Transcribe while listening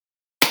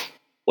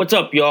What's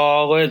up,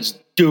 y'all? Let's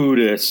do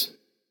this.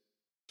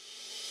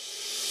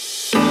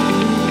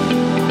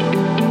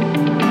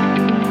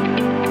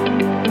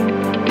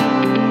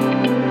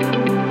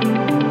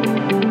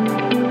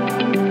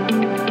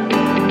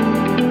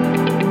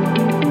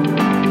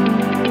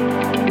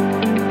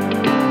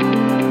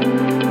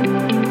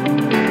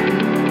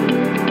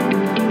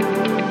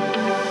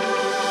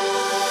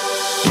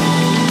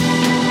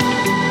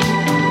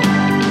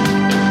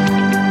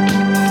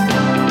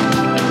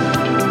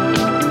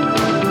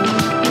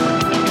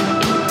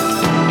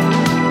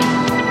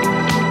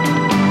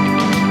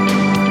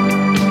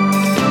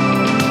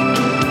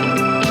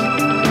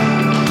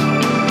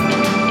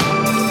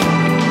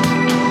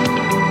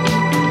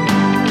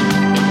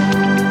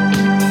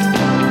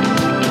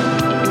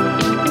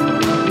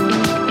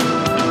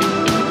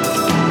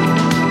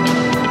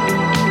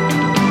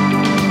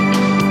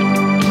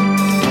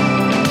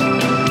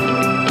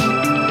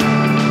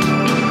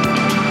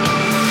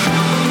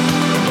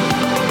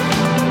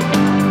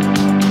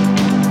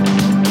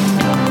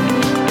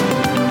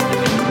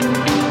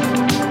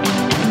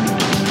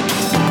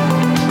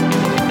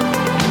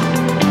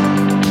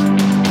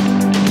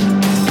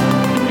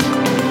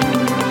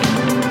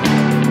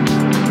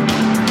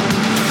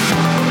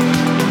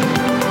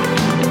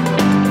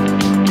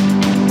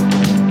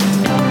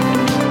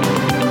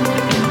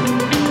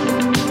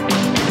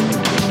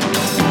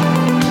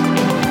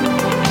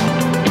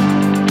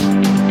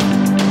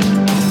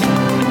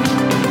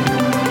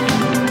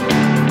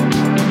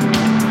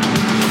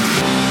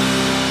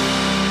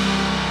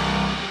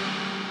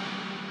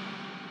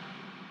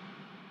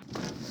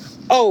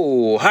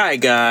 Oh, hi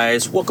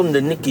guys, welcome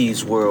to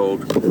Nikki's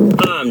World.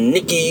 I'm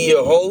Nikki,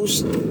 your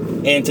host,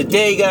 and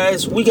today,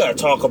 guys, we gotta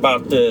talk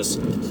about this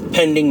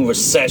pending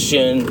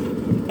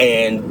recession,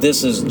 and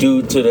this is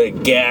due to the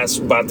gas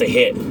about to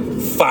hit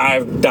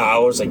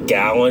 $5 a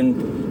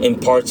gallon in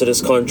parts of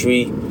this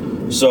country.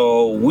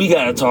 So we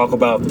gotta talk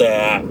about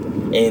that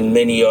and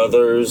many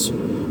others.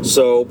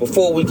 So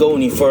before we go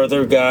any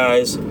further,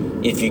 guys,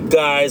 if you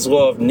guys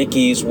love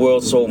Nikki's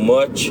World so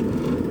much,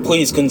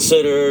 please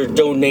consider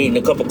donating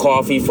a cup of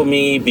coffee for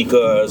me,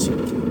 because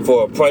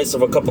for a price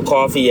of a cup of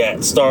coffee at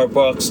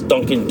Starbucks,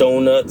 Dunkin'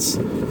 Donuts,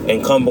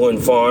 and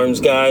Cumberland Farms,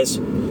 guys,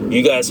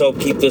 you guys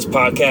help keep this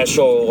podcast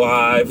show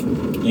alive.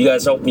 You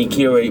guys help me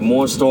curate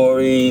more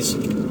stories,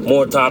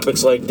 more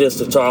topics like this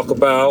to talk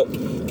about.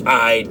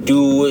 I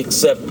do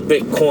accept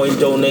Bitcoin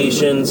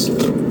donations.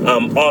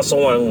 I'm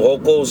also on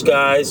Locals,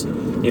 guys.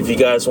 If you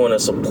guys want to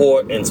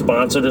support and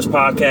sponsor this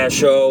podcast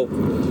show,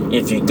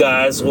 if you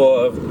guys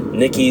love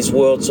Nikki's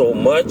World so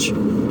much,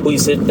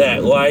 please hit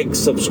that like,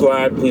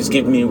 subscribe, please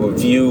give me a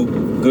review,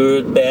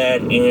 good,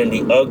 bad, and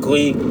the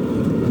ugly.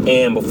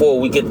 And before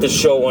we get the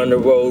show on the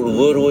road,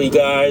 literally,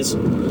 guys,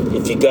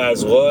 if you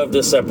guys love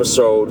this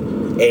episode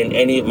and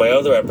any of my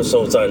other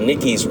episodes on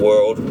Nikki's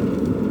World,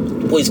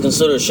 please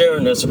consider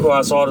sharing this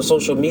across all the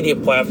social media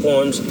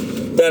platforms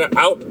that are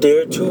out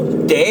there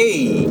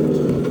today.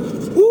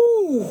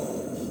 Woo!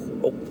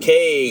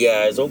 Okay,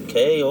 guys,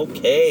 okay.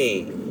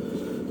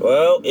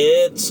 Well,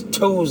 it's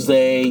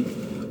Tuesday.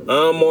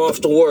 I'm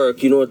off to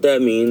work. You know what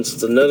that means.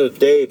 It's another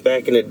day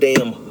back in the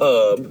damn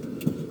hub.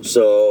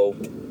 So,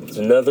 it's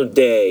another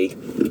day.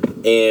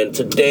 And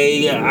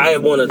today, I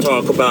want to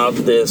talk about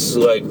this,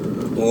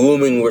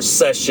 looming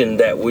recession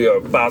that we are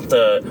about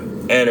to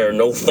enter.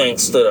 No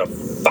thanks to the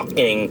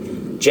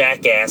fucking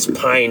jackass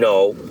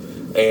Pino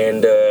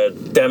and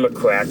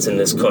Democrats in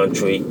this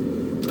country.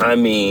 I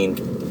mean,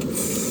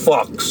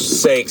 fuck's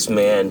sakes,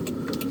 man.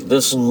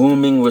 This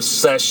looming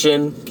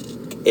recession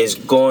is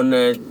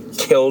gonna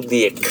kill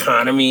the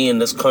economy in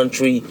this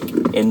country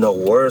in the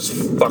worst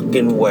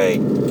fucking way.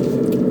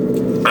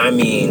 I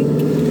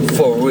mean,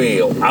 for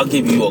real. I'll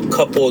give you a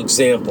couple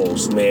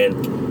examples,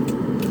 man.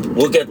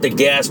 Look at the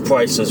gas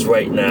prices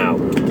right now.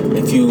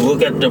 If you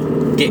look at the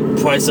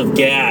price of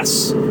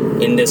gas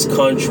in this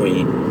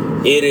country,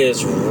 it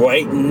is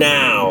right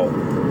now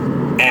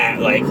at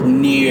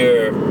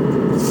near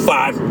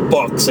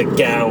 $5 a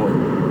gallon.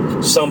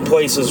 Some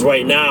places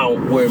right now,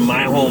 where in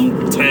my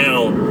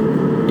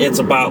hometown, it's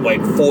about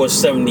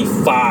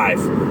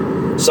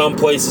 $4.75. Some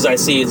places I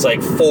see it's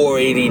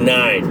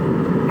 $4.89.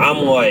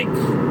 I'm like,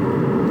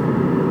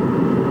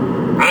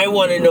 I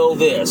want to know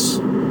this.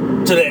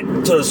 To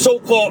the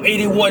so-called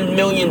 81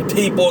 million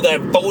people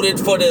that voted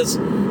for this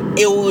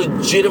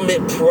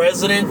illegitimate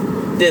president,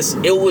 this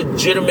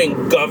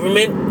illegitimate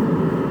government,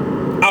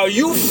 are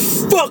you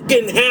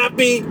fucking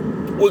happy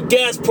with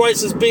gas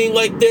prices being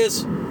like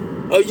this?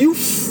 Are you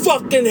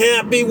fucking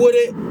happy with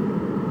it?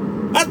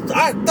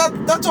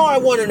 That's all I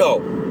want to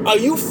know. Are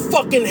you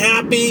fucking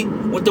happy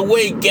with the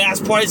way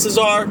gas prices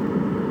are?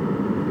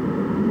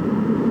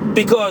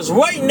 Because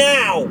right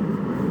now,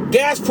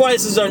 gas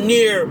prices are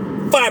near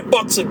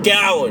 $5 a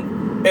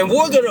gallon, and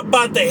we're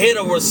about to hit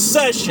a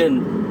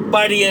recession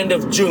by the end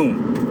of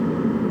June.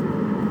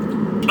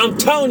 I'm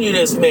telling you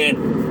this,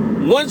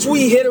 man. Once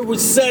we hit a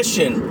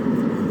recession,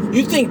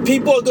 you think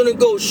people are going to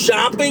go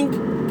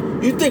shopping?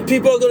 You think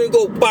people are going to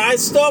go buy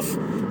stuff?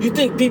 You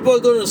think people are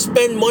going to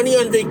spend money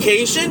on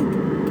vacation?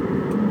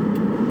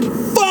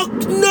 Fuck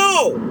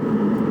no!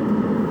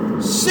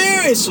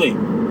 Seriously.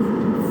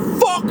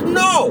 Fuck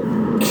no!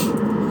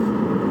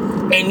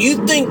 And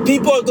you think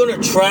people are gonna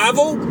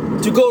travel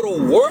to go to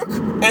work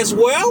as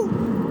well?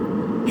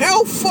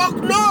 Hell fuck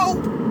no!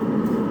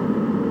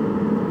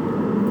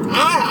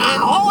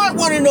 All I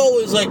want to know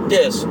is like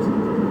this.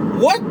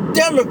 What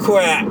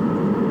Democrat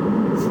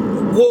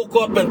woke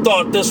up and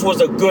thought this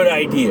was a good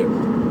idea?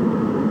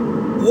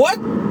 What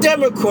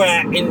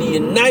Democrat in the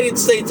United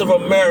States of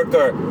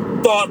America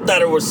thought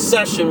that a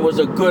recession was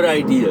a good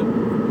idea?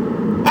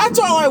 That's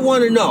all I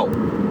want to know.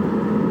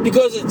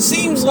 Because it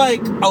seems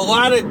like a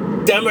lot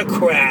of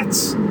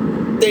Democrats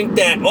think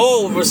that,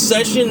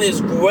 recession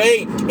is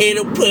great.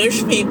 It'll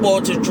push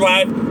people to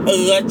drive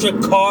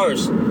electric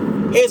cars.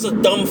 Here's a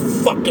dumb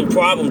fucking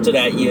problem to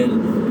that, you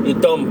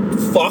dumb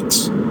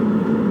fucks.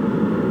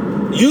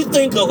 You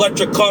think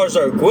electric cars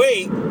are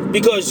great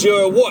because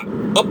you're what?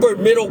 Upper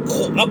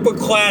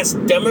class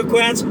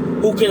Democrats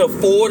who can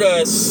afford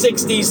a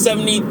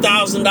 $60,000,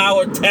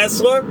 $70,000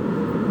 Tesla?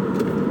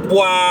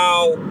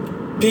 While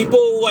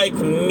people like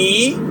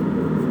me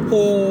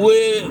who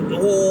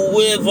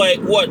live like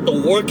what, the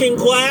working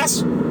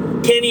class,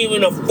 can't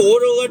even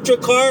afford an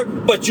electric car,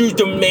 but you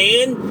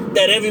demand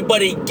that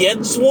everybody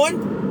gets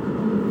one?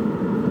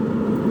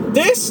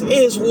 This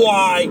is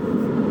why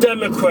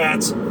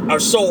Democrats are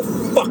so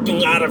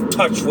fucking out of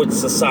touch with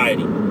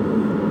society.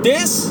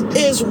 This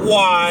is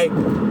why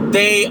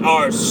they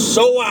are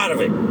so out of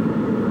it.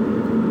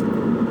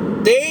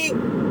 They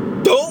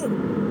don't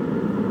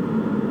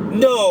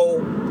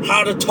know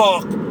how to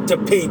talk to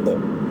people.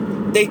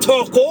 They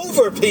talk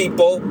over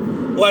people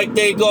like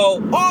they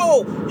go,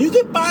 you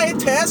could buy a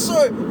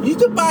Tesla, you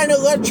could buy an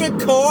electric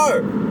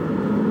car.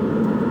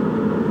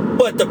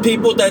 But the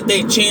people that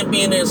they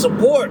champion and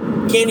support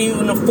can't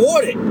even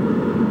afford it.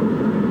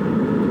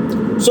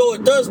 So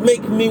it does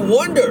make me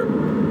wonder,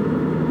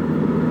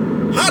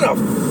 how the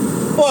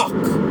fuck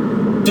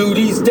do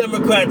these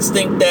Democrats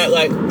think that,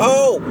 like,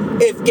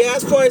 if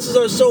gas prices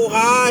are so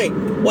high,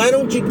 why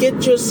don't you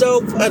get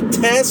yourself a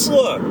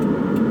Tesla?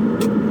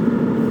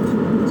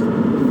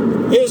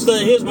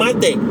 Here's my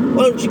thing.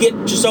 Why don't you get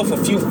yourself a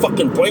few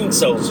fucking brain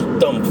cells, you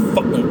dumb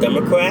fucking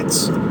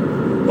Democrats?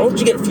 Why don't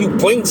you get a few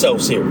brain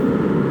cells here?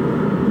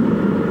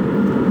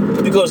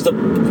 Because the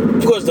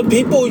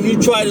people you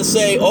try to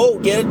say,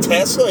 get a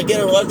Tesla,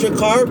 get an electric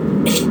car,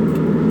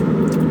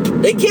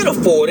 they can't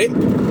afford it.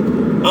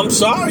 I'm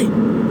sorry.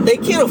 They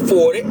can't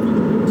afford it.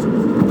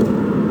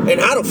 And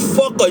how the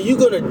fuck are you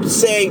going to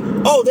say,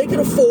 they can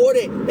afford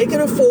it, they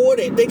can afford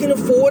it, they can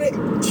afford it?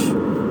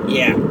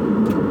 Yeah.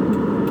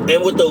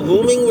 And with the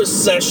looming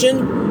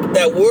recession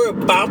that we're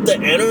about to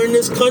enter in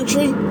this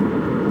country,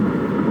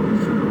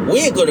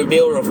 we ain't going to be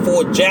able to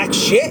afford jack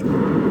shit.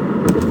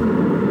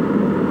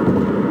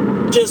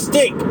 Just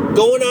think,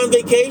 going on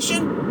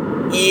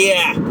vacation?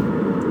 Yeah,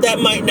 that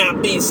might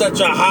not be such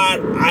a hot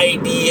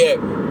idea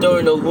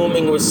during the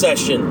looming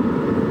recession.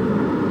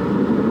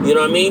 You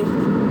know what I mean?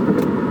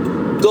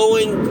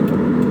 Going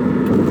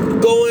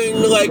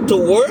like to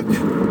work?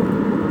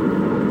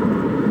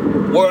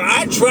 Where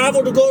I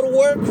travel to go to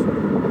work?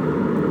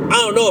 I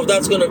don't know if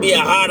that's going to be a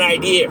hot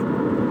idea.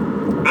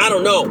 I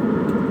don't know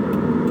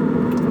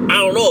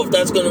if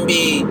that's going to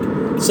be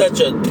such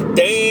a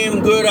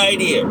damn good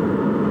idea.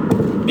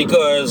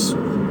 Because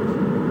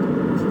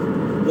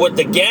with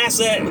the gas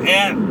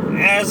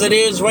as it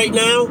is right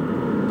now,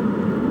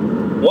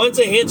 once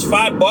it hits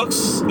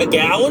 $5 a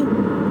gallon,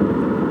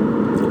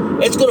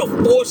 it's going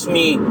to force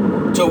me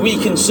to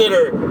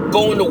reconsider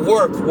going to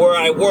work where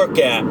I work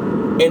at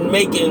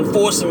and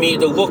forcing me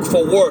to look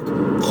for work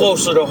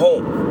closer to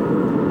home.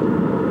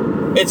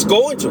 It's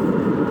going to.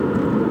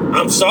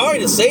 I'm sorry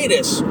to say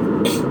this.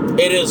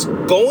 It is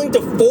going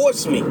to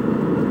force me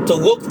to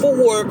look for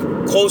work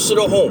closer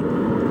to home.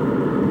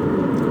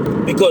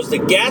 Because the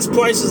gas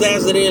prices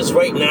as it is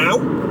right now,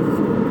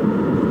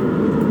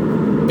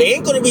 they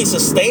ain't going to be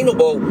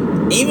sustainable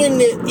even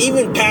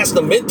past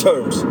the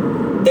midterms.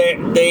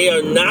 They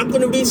are not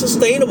going to be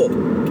sustainable.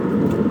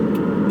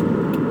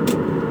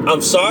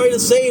 I'm sorry to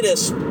say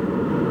this.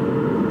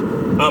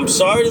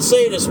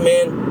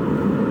 Man.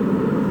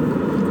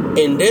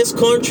 In this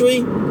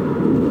country,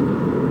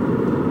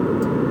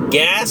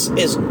 gas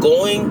is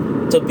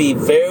going to be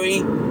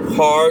very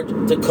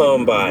hard to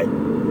come by.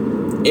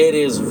 It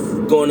is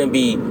going to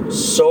be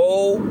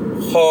so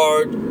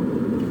hard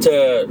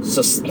to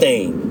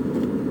sustain.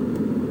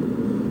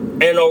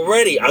 And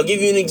already, I'll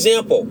give you an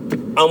example.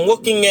 I'm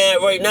looking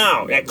at right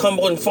now at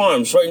Cumberland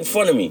Farms right in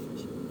front of me.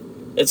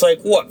 It's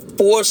like what,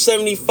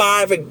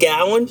 $4.75 a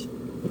gallon?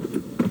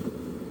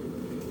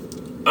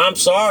 I'm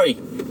sorry,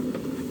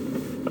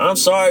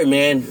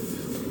 man.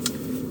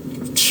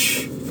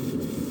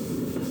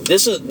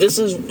 This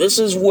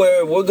is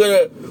where we're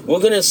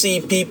gonna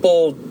see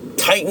people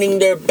tightening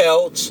their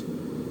belts,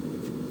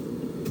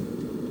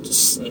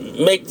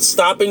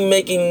 stopping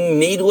making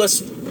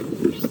needless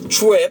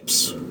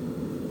trips.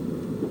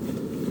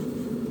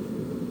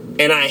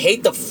 And I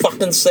hate to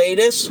fucking say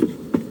this,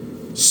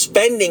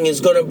 spending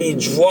is gonna be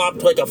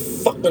dropped like a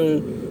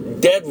fucking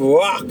dead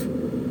rock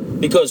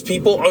because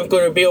people aren't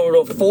going to be able to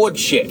afford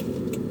shit.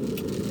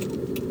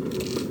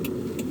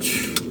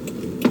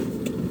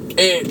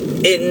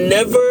 It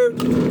never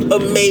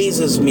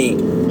amazes me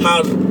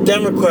how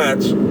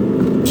Democrats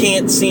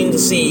can't seem to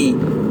see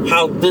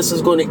how this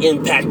is going to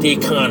impact the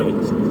economy.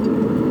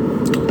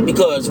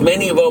 Because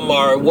many of them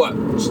are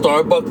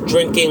Starbucks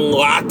drinking,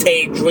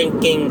 latte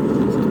drinking,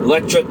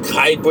 electric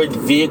hybrid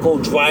vehicle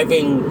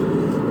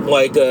driving,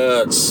 like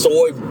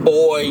soy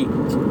boy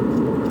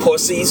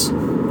pussies.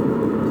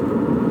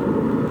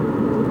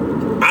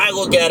 I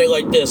look at it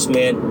like this,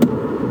 man.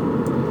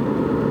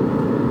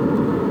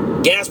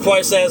 Gas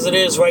price as it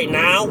is right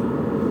now,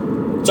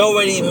 it's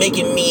already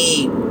making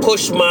me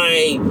push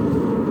my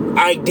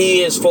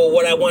ideas for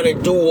what I want to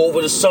do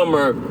over the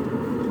summer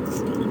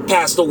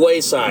past the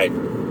wayside.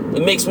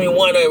 It makes me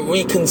want to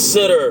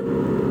reconsider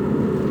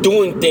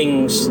doing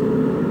things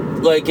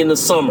like in the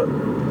summer.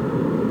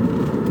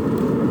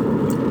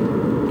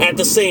 At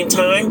the same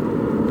time,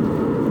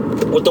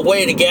 with the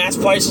way the gas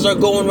prices are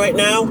going right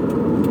now,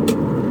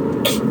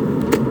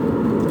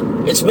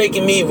 it's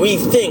making me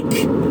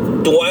rethink,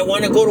 do I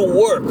want to go to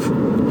work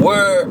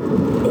where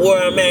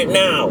I'm at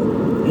now,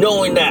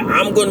 knowing that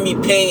I'm going to be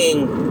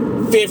paying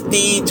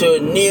 $50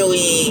 to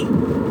nearly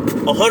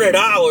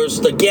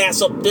 $100 to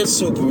gas up this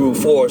Subaru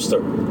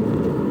Forester?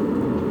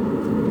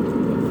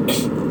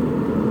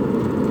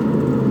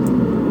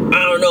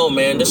 I don't know,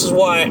 man. This is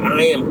why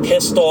I am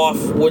pissed off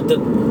with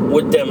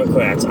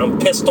Democrats. I'm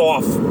pissed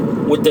off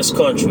with this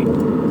country.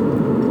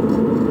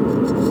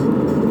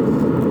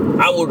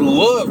 I would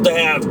love to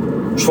have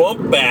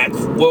Trump back,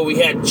 where we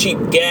had cheap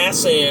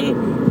gas and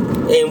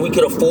we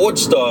could afford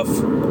stuff.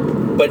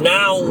 But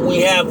now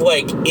we have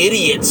like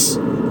idiots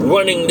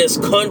running this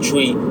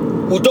country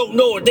who don't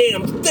know a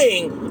damn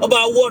thing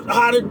about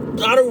how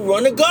to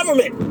run a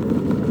government.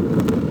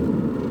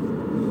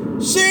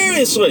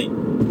 Seriously.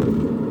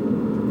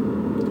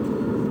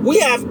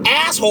 We have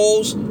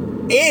assholes,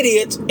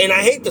 idiots, and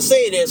I hate to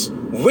say this,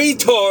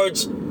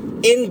 retards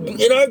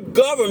in our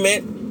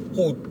government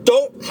who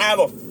don't have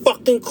a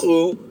fucking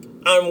clue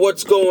on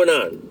what's going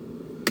on.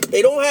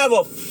 They don't have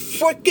a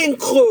freaking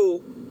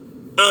clue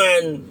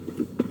on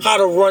how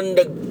to run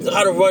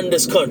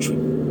this country.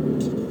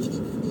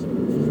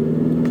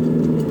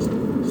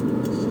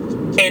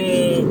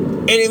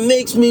 And it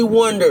makes me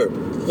wonder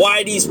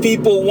why these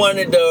people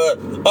wanted to,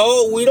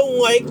 we don't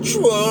like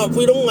Trump,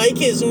 we don't like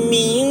his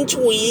mean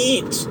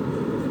tweets.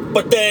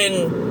 But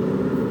then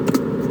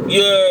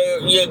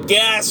your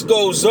gas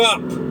goes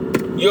up,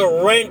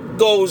 your rent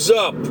goes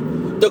up,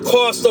 the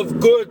cost of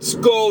goods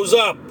goes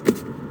up.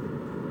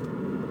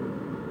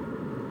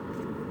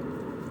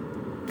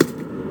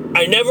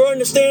 I never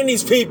understand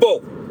these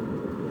people.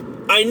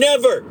 I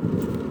never.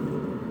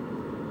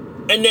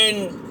 And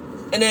then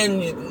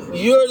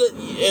you're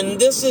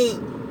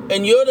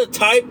the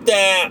type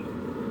that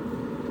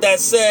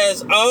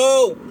says,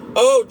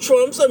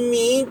 Trump's a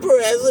mean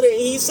president.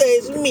 He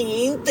says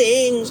mean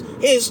things.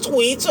 His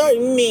tweets are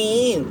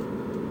mean.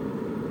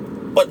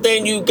 But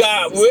then you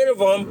got rid of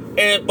him,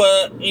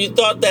 but you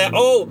thought that,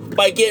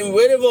 by getting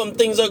rid of him,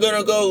 things are going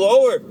to go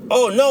lower.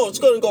 Oh, no, it's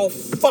going to go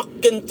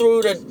fucking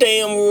through the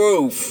damn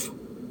roof.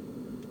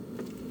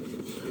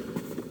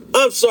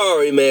 I'm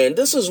sorry, man.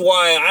 This is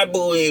why I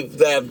believe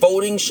that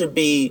voting should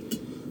be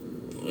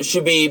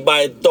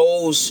by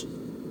those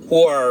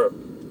who are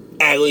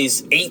at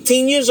least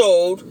 18 years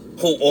old,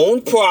 who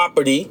own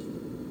property,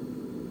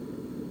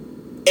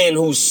 and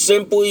who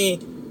simply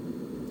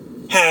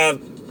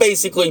have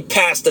basically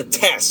passed a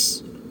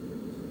test,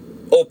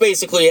 or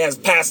basically has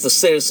passed the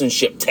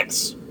citizenship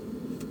test.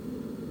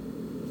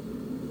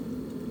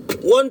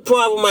 One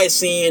problem I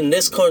see in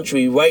this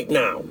country right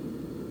now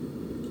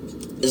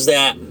is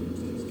that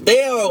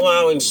they are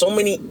allowing so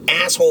many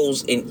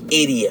assholes and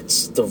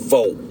idiots to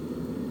vote.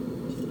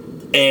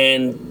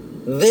 And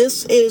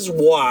this is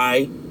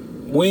why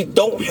we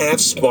don't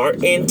have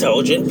smart,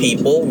 intelligent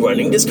people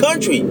running this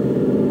country.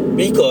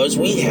 Because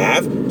we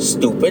have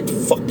stupid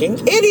fucking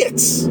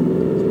idiots.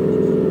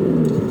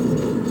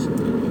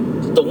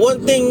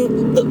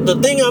 The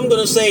thing I'm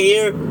going to say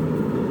here,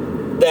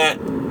 that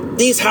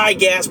these high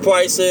gas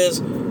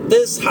prices,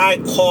 this high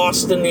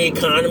cost in the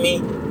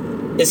economy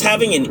is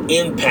having an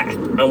impact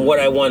on what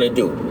I want to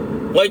do.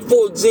 Like,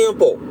 for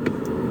example,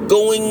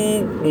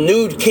 going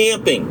nude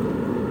camping.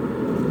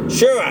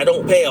 Sure, I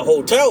don't pay a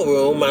hotel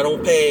room, I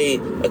don't pay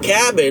a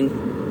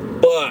cabin,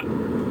 but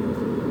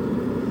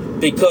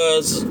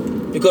because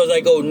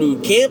I go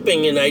nude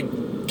camping and I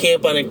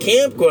camp on a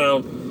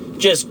campground,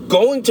 just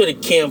going to the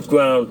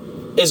campground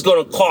is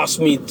going to cost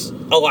me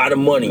a lot of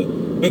money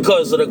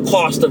because of the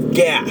cost of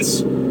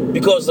gas,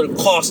 because of the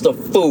cost of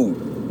food,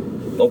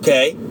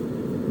 okay?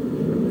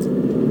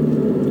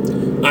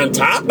 On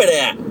top of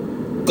that,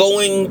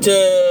 going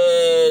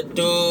to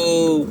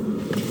do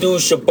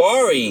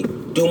shibari,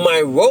 do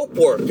my rope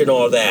work and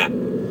all that,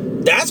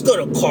 that's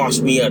going to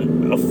cost me a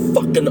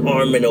fucking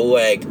arm and a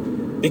leg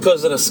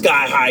because of the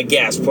sky-high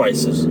gas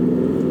prices.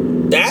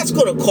 That's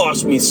going to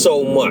cost me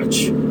so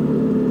much,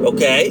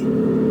 okay?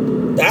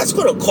 that's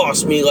gonna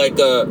cost me like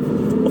a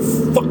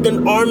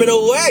fucking arm and a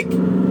leg.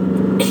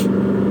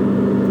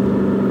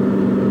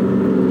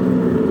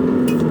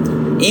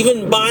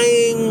 Even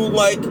buying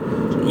like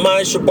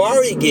my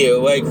shibari gear,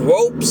 like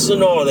ropes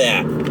and all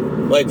that,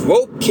 like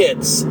rope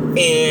kits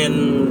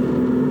and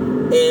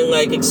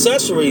like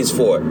accessories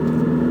for it,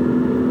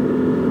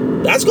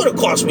 that's gonna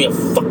cost me a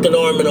fucking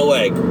arm and a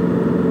leg.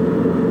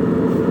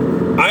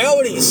 I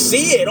already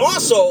see it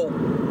also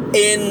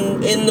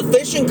in the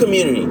fishing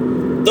community.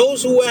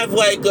 Those who have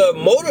like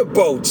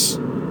motorboats,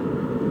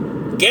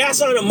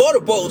 gas on a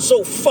motorboat is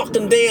so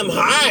fucking damn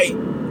high.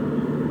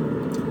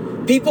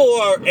 People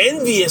are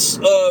envious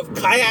of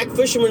kayak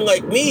fishermen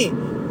like me,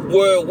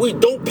 where we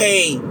don't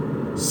pay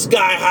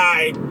sky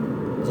high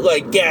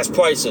like gas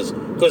prices,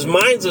 because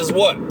mine's is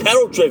what,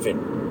 pedal driven,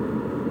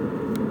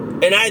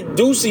 and I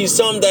do see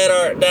some that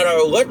are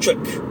electric,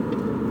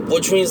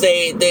 which means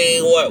they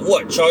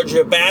what charge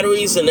their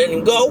batteries and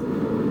then go.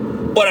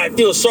 But I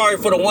feel sorry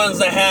for the ones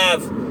that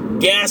have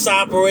gas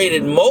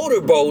operated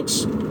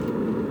motorboats.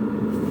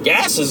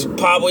 Gas is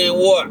probably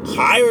what,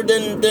 higher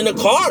than a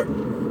car.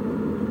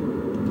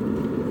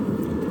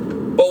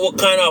 But what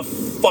kind of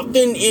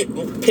fucking it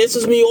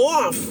pisses me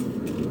off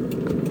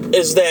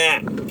is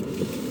that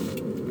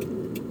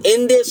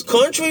in this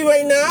country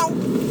right now,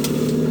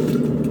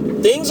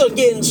 things are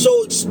getting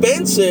so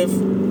expensive.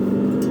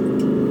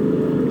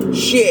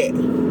 Shit.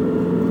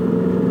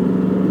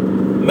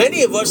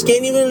 Many of us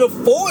can't even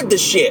afford the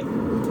shit.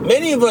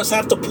 Many of us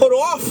have to put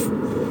off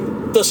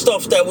the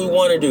stuff that we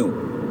want to do.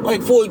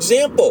 Like, for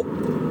example,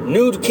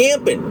 nude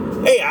camping.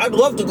 Hey, I'd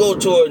love to go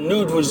to a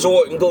nude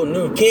resort and go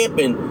nude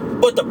camping,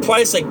 but the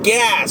price of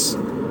gas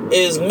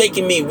is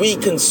making me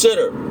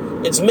reconsider.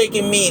 It's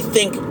making me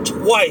think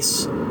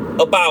twice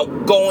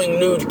about going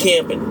nude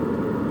camping.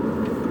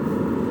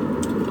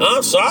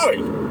 I'm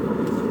sorry.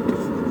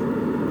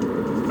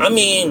 I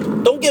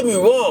mean, don't get me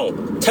wrong.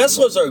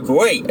 Teslas are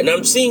great, and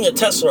I'm seeing a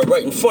Tesla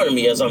right in front of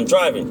me as I'm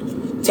driving.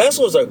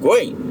 Teslas are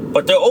great,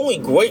 but they're only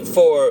great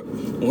for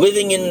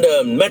living in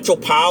the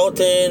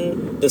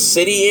metropolitan, the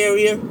city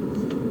area.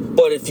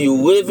 But if you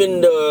live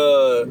in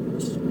the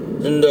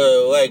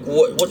like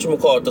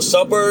whatchamacallit, the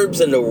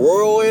suburbs and the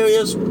rural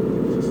areas,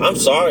 I'm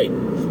sorry,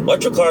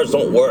 electric cars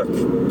don't work.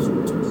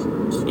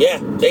 Yeah,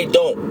 they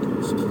don't.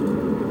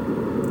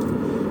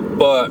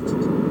 But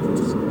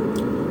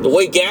the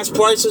way gas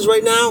prices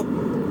right now,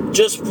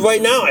 just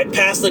right now I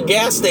passed a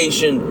gas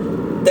station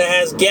that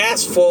has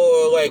gas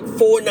for like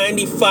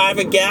 $4.95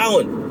 a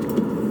gallon.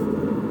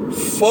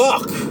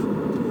 Fuck.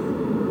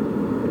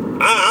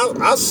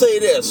 I'll say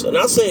this, and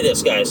I'll say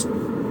this, guys.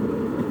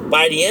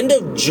 By the end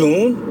of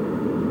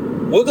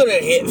June, we're gonna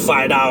hit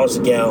 $5 a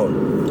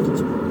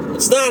gallon.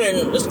 It's not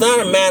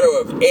a matter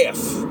of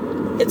if.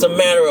 It's a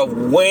matter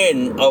of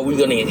when are we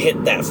gonna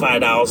hit that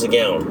 $5 a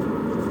gallon.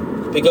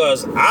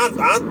 Because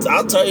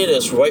I'll tell you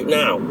this right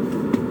now.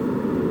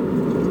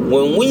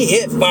 When we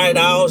hit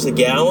 $5 a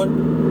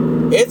gallon,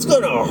 it's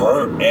gonna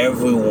hurt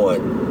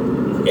everyone.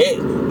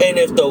 And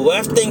if the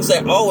left thinks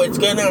that, oh, it's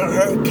gonna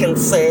hurt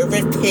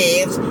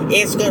conservatives,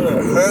 it's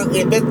gonna hurt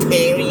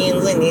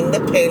libertarians and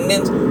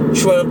independents,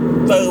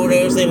 Trump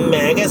voters and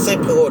MAGA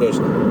supporters,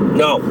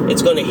 no,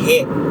 it's gonna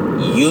hit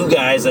you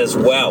guys as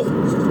well.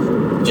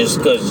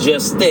 Just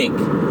think,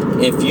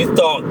 if you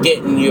thought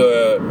getting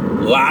your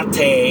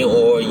latte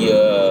or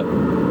your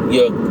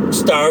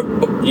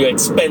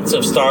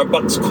expensive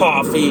Starbucks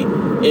coffee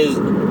is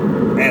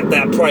at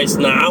that price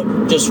now,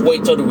 just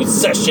wait till the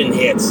recession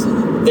hits.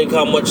 Think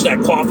how much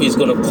that coffee is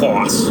going to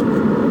cost.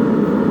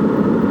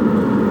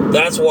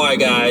 That's why,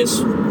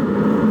 guys,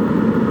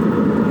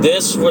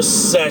 this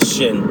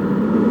recession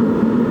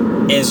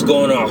is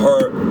going to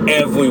hurt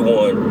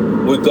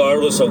everyone,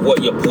 regardless of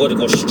what your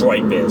political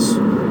stripe is.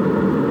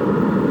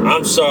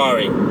 I'm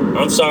sorry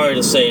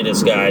to say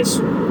this,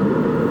 guys.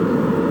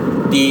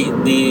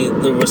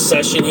 The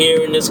recession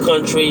here in this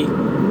country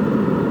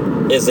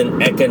is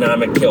an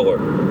economic killer.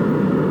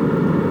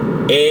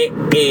 It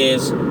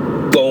is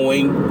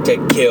going to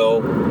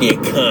kill the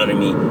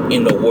economy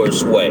in the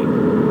worst way.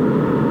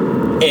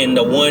 And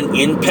the one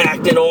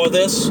impacting all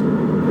this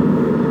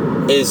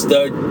is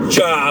the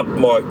job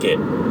market.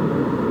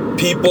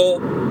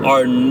 People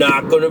are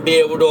not going to be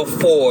able to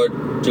afford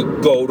to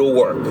go to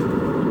work.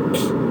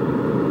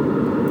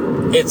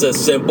 It's as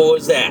simple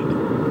as that.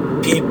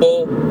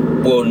 People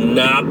will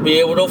not be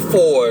able to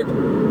afford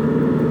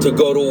to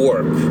go to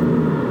work.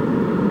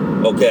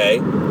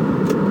 Okay?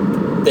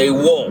 They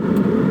won't.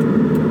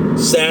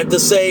 Sad to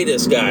say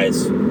this,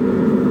 guys.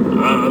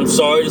 I'm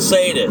sorry to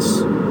say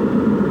this.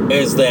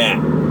 Is that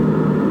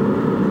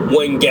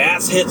when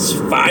gas hits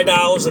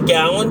 $5 a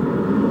gallon,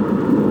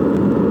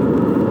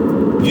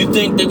 you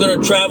think they're going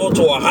to travel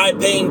to a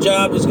high-paying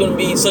job is going to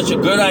be such a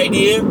good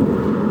idea?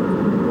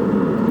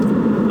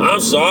 I'm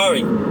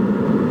sorry.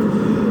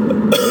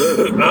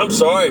 I'm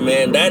sorry,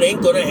 man. That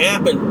ain't going to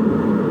happen.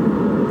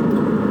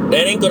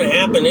 That ain't going to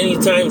happen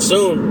anytime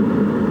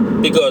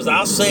soon. Because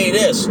I'll say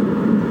this.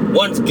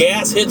 Once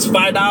gas hits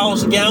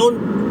 $5 a gallon,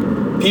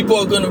 people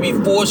are going to be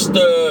forced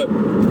to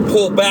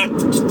pull back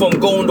from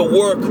going to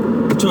work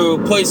to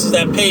places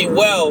that pay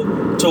well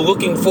to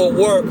looking for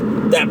work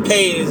that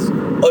pays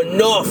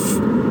enough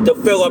to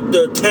fill up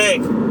their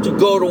tank to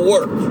go to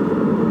work.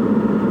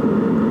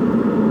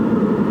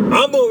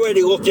 I'm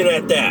already looking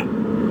at that.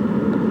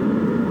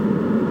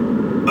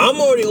 I'm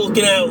already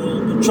looking at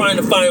trying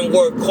to find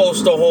work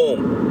close to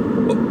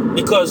home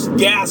because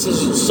gas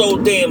is so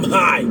damn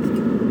high.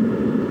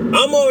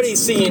 I'm already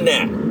seeing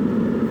that.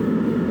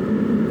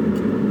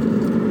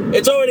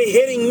 It's already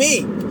hitting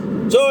me.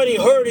 It's already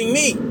hurting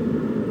me.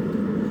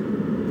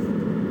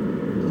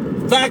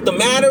 Fact of the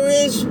matter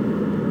is,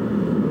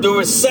 the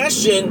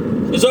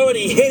recession is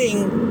already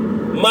hitting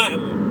my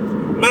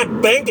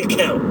bank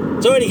account.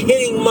 It's already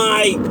hitting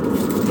my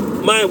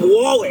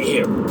wallet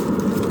here.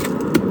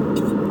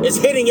 It's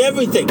hitting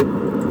everything.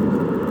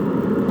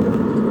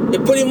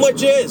 It pretty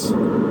much is.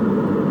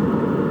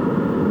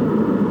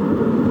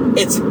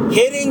 It's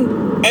hitting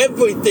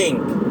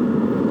everything.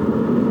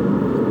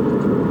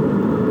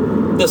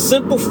 The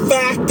simple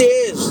fact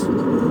is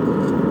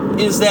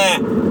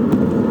that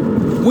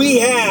we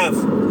have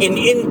an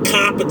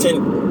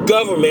incompetent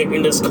government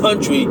in this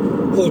country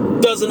who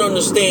doesn't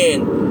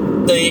understand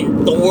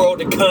the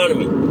world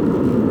economy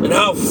and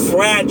how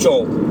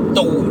fragile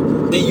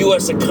the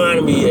U.S.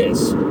 economy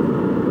is.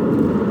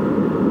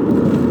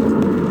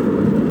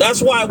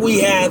 That's why we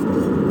have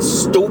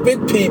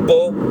stupid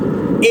people,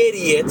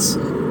 idiots,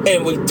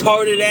 and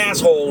retarded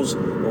assholes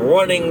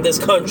running this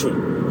country.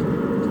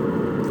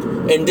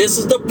 And this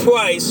is the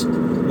price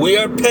we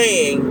are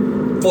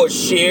paying for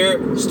sheer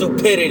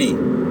stupidity.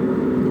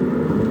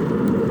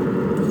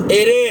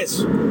 It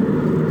is.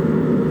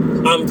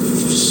 I'm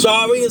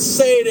sorry to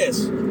say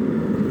this.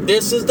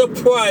 This is the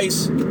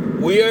price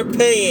we are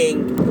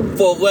paying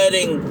for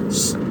letting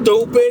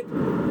stupid,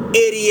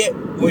 idiot,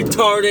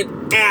 retarded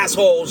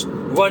assholes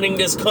running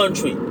this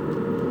country.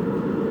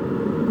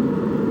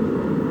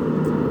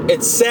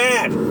 It's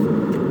sad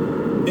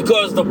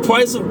because the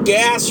price of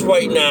gas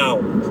right now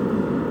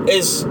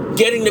is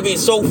getting to be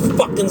so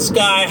fucking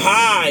sky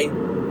high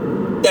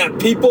that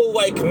people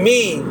like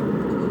me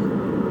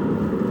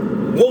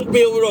won't be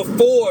able to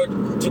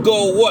afford to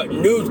go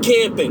nude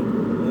camping,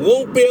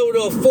 won't be able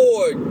to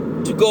afford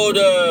to go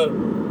to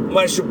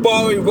my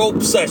shibari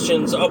rope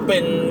sessions up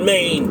in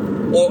Maine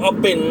or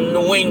up in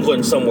New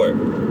England somewhere.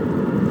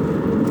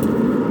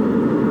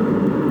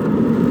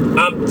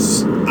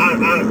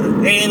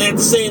 And at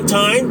the same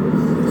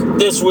time,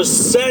 this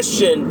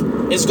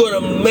recession is going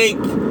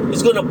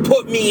to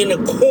put me in a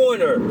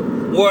corner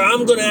where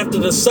I'm going to have to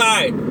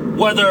decide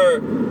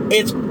whether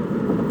it's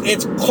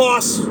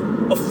cost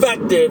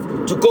effective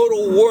to go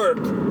to work,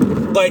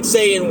 like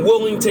say in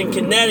Wilmington,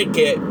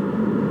 Connecticut,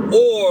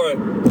 or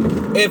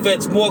if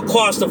it's more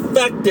cost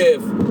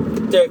effective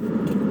to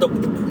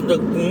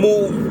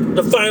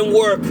find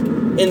work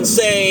in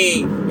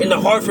say in the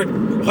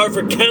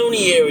Harford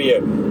County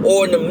area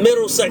or in the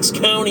Middlesex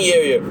County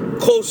area,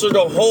 closer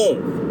to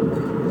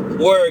home,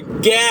 where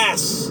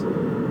gas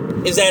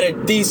is at a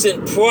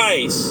decent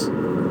price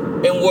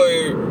and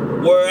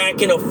where I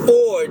can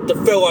afford to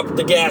fill up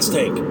the gas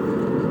tank.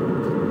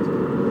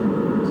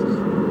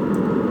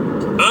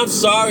 I'm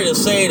sorry to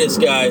say this,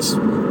 guys.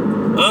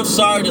 I'm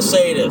sorry to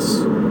say this.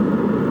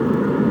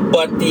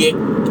 But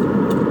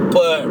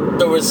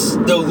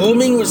the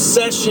looming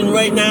recession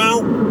right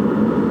now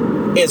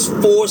is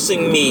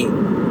forcing me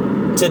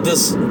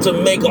to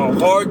make a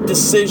hard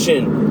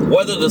decision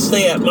whether to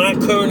stay at my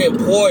current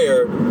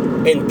employer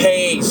and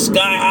pay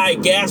sky-high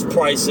gas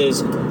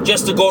prices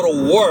just to go to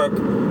work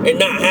and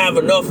not have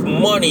enough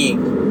money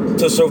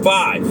to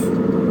survive.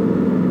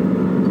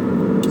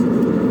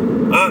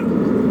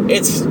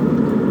 It's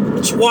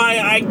why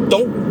I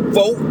don't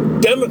vote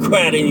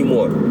Democrat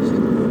anymore.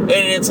 And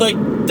it's like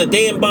the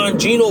Dan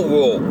Bongino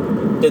rule.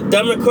 The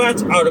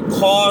Democrats are the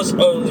cause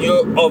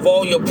of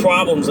all your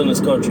problems in this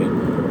country.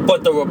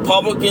 But the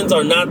Republicans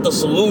are not the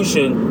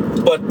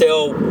solution, but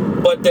they'll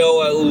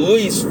at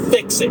least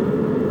fix it.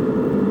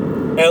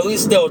 At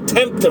least they'll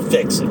attempt to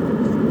fix it.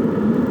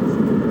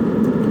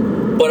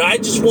 But I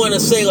just want to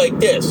say like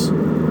this.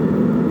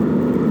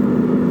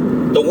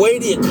 The way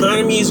the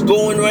economy is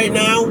going right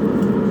now,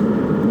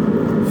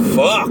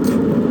 fuck.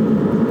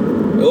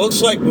 It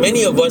looks like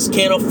many of us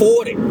can't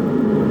afford it.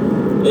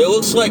 It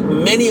looks like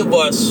many of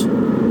us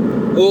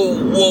will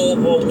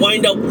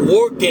wind up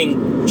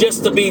working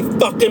just to be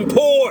fucking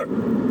poor.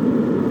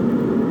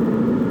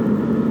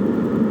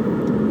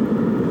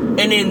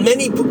 And in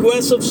many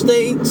progressive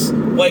states,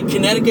 like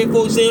Connecticut,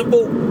 for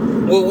example,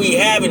 where we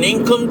have an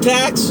income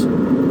tax,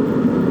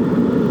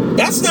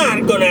 that's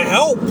not going to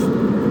help.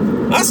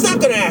 That's not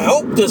going to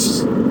help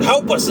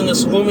us in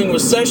this looming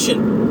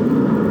recession.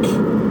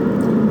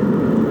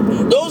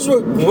 Those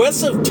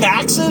regressive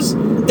taxes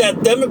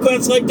that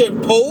Democrats like to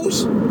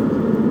impose,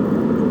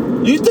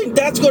 you think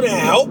that's going to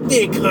help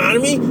the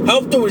economy,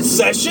 help the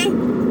recession?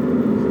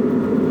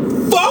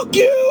 Fuck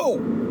you!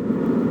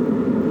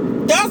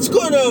 That's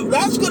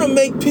gonna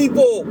make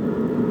people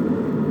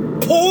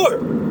poor,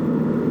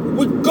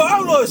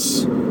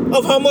 regardless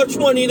of how much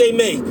money they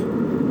make.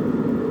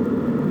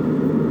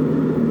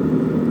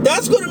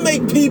 That's going to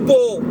make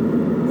people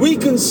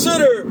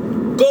reconsider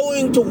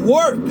going to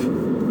work,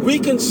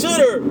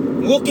 reconsider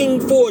looking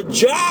for a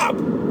job.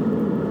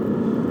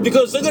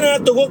 Because they're going to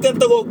have to look at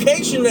the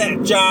location of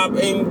that job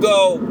and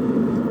go,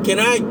 can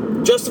I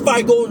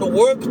justify going to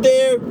work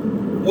there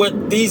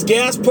with these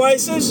gas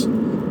prices? I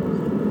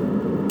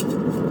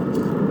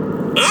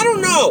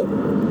don't know,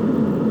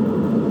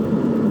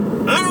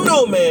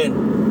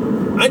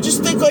 man. I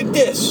just think like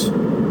this.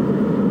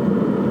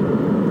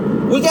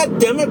 We got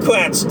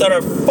Democrats that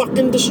are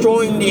fucking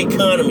destroying the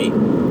economy,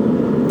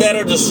 that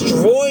are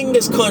destroying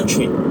this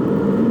country,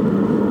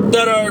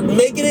 that are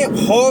making it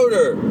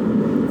harder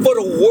for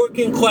the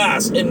working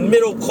class and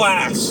middle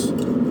class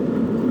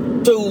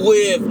to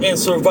live and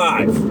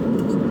survive.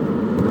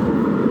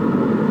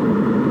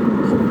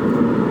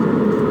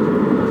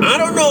 I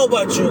don't know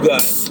about you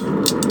guys.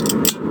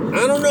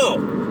 I don't know.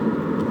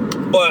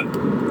 But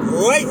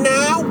right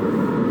now,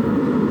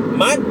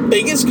 my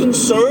biggest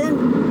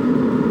concern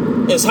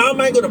is how am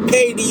I going to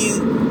pay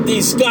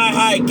these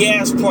sky-high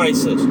gas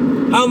prices?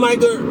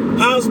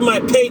 How's my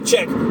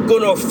paycheck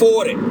going to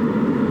afford it?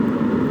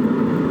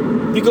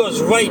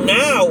 Because right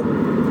now,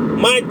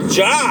 my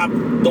job,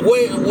 the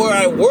way where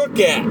I work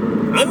at,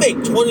 I make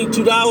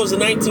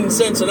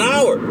 $22.19 an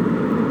hour.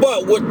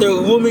 But with the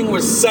looming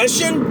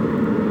recession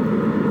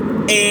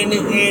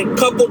and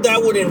coupled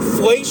that with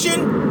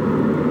inflation,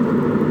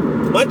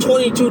 my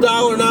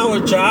 $22 an hour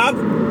job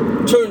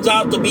turns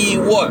out to be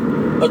what?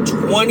 A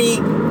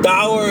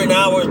 $20 an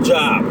hour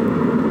job.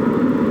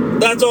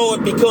 That's all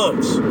it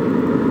becomes.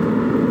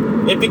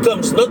 It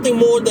becomes nothing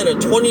more than a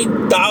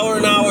 $20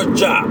 an hour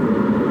job.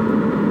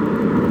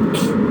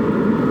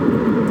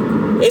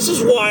 This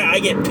is why I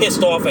get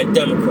pissed off at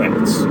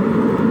Democrats.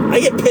 I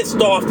get pissed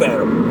off at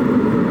them.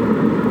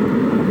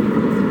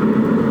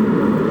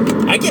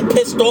 I get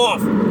pissed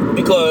off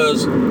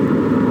because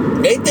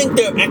they think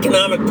their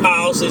economic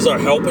policies are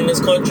helping this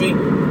country,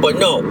 but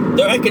no,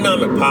 their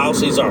economic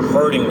policies are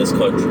hurting this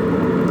country.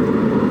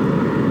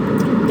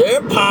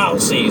 Their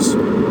policies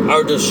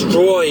are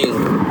destroying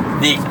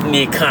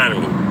the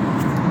economy.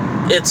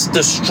 It's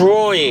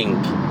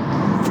destroying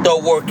the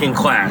working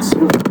class.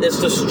 It's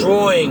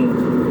destroying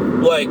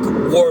like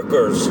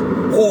workers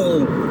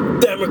who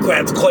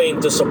Democrats claim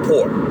to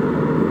support.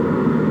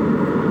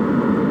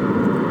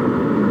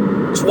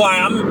 That's why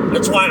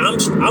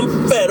I'm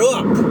fed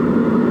up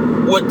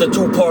with the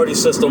two-party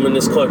system in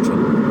this country.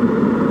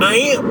 I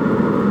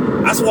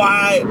am. That's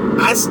why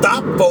I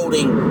stopped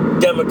voting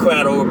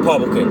Democrat or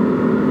Republican.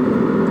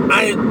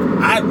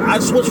 I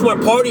switched my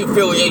party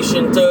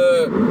affiliation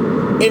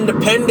to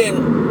independent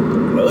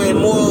and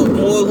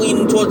more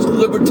leaning towards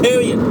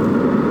libertarian.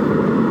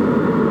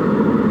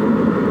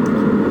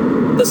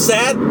 The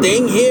sad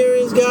thing here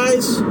is,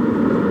 guys,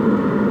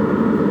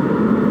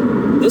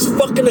 this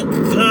fucking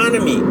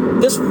economy,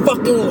 this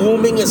fucking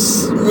looming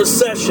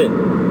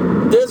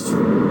recession, this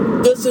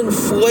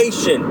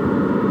inflation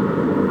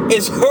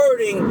is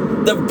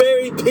hurting the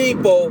very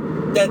people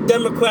that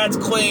Democrats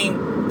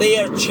claim they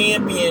are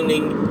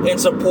championing and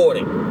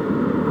supporting.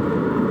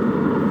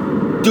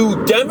 Do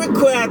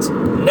Democrats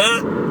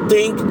not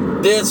think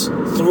this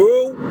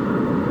through?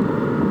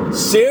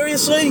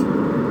 Seriously?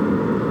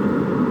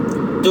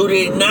 Do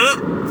they not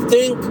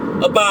think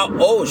about,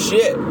 oh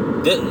shit,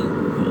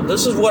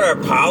 this is what our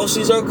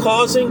policies are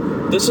causing?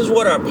 This is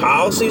what our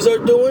policies are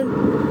doing?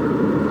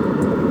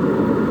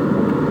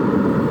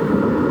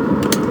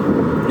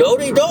 No,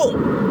 they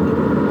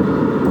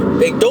don't.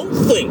 They don't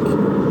think.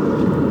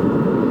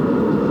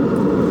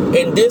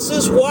 And this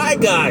is why,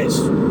 guys,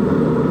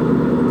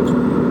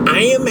 I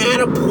am at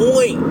a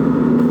point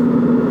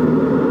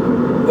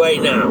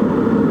right now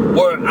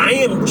where I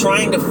am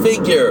trying to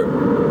figure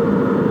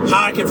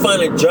how I can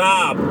find a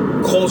job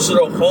closer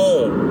to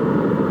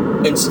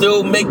home and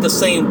still make the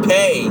same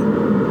pay,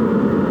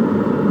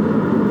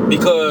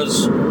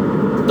 because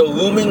the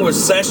looming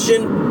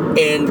recession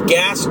and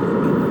gas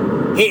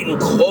hitting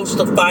close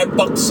to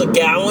 $5 a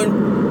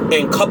gallon,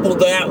 and couple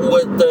that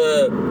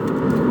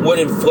with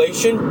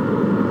inflation,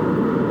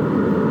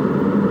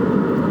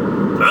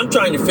 I'm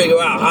trying to figure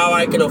out how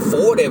I can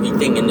afford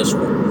everything in this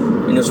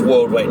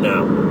world right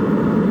now.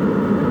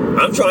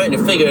 I'm trying to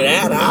figure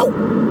that out.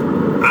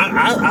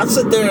 I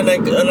sit there and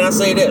I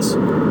say this: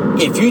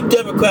 if you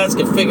Democrats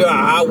can figure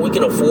out how we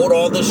can afford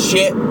all this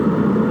shit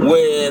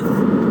with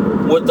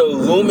the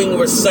looming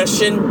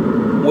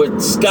recession,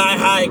 with sky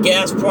high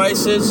gas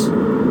prices,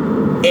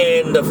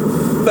 and the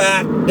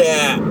fact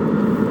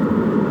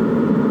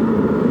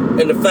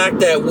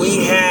that we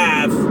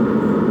have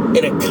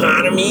an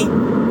economy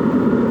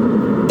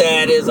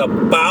that is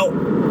about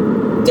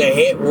to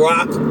hit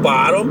rock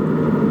bottom,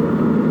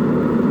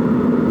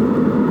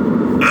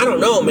 I don't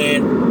know,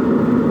 man.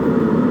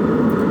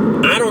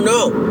 I don't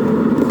know.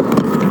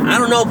 I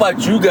don't know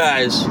about you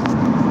guys.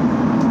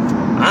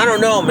 I don't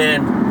know,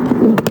 man.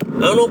 I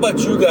don't know about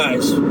you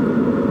guys,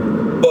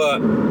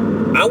 but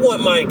I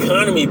want my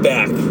economy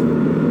back.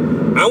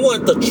 I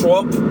want the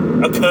Trump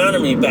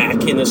economy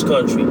back in this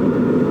country.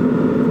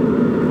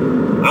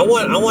 I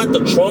want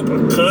the Trump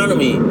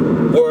economy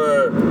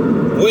where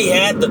We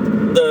had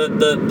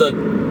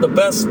the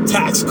best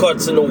tax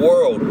cuts in the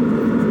world,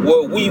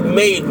 where we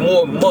made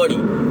more money,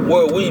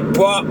 where we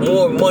brought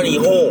more money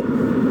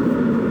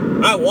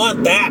home. I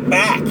want that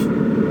back.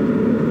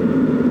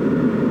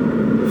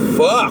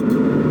 Fuck.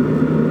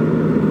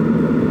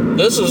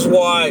 This is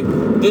why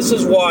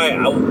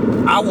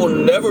I will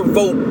never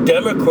vote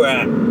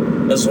Democrat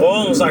as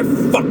long as I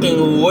fucking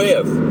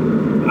live.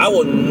 I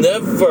will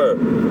never,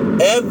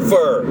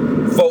 ever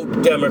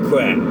vote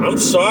Democrat. I'm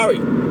sorry.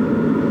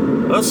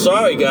 I'm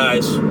sorry,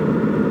 guys.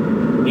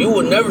 You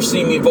will never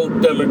see me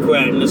vote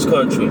Democrat in this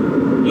country.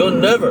 You'll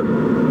never.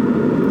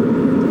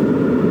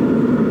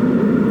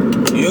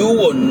 You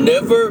will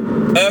never,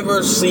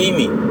 ever see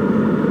me.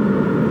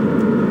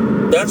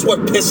 That's what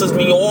pisses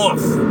me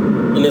off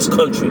in this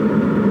country.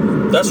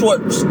 That's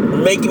what's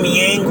making me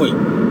angry.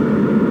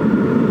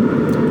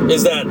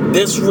 Is that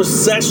this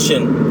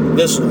recession,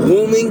 this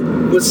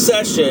looming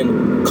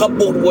recession,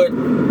 coupled with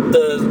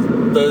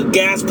the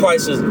gas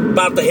prices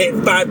about to hit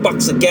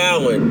 $5 a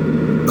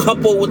gallon,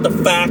 coupled with the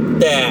fact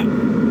that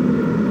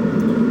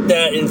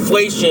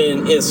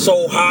inflation is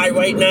so high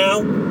right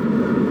now,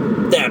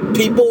 that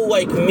people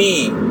like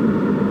me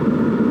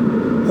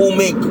who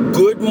make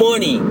good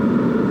money,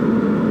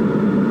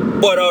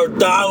 but our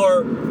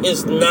dollar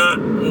is not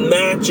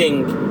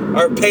matching,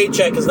 our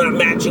paycheck is not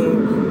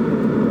matching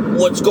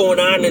what's going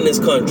on in this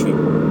country,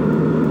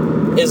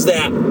 is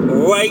that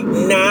right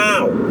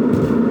now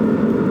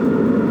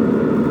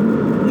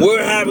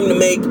we're having to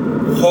make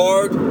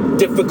hard,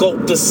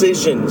 difficult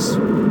decisions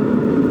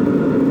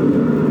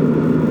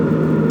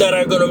that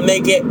are going to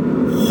make it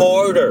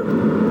harder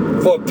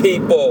for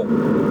people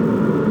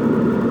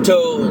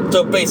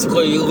to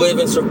basically live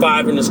and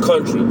survive in this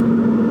country.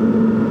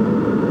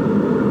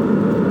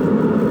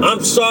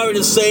 I'm sorry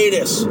to say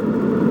this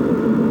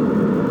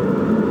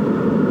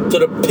to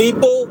the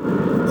people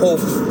who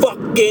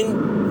fucking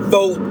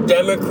vote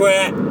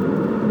Democrat.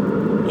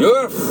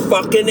 You're a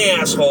fucking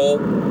asshole.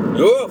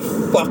 You're a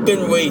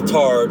fucking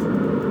retard.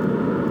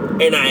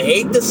 And I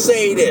hate to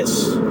say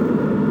this.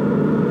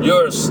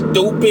 You're a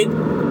stupid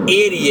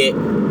idiot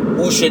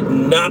who should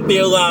not be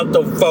allowed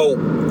to vote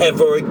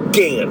ever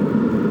again.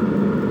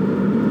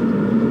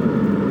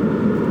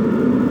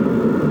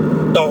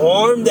 The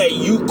harm that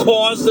you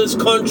cause this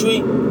country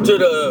to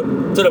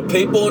the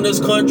people in this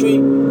country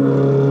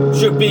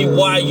should be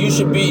why you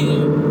should be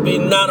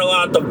not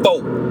allowed to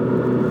vote.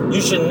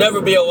 You should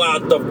never be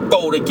allowed to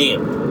vote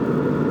again.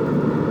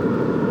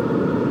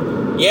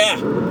 Yeah.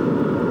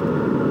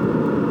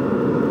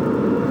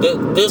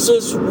 This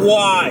is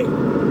why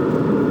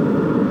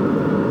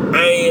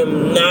I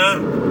am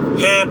not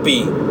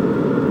happy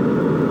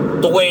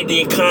the way the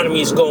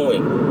economy is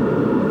going.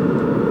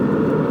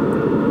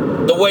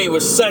 The way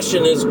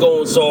recession is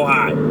going so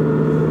high.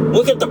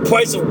 Look at the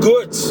price of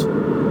goods.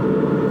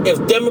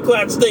 If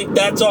Democrats think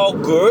that's all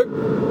good,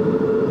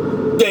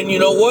 then you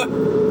know what?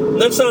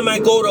 Next time I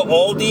go to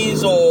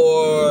Aldi's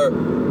or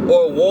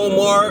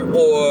Walmart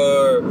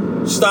or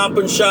Stop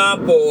and Shop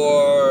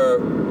or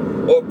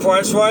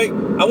Price Right,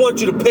 I want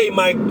you to pay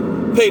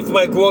for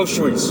my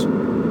groceries.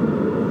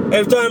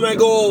 Every time I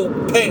go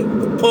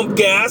pump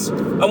gas,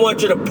 I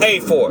want you to pay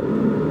for it.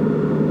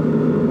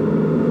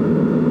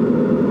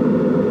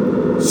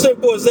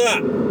 Simple as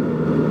that.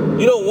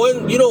 You know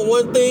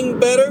one thing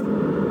better?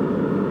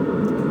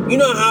 You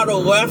know how the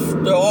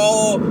left, they're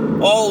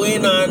all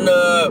in on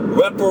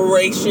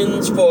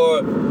reparations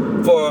for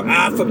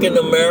African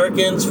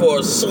Americans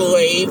for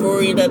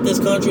slavery that this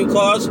country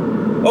caused?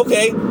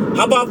 Okay,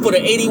 how about for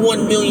the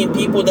 81 million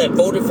people that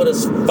voted for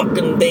this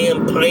fucking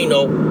damn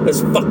Pino, this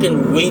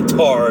fucking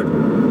retard,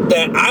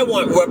 that I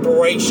want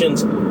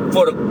reparations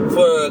for the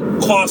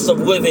cost of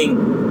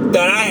living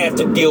that I have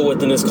to deal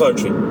with in this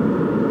country.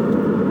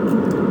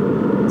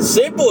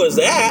 Simple as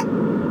that.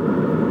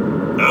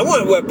 I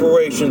want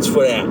reparations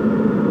for that.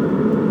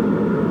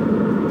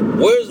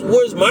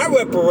 Where's my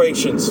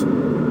reparations?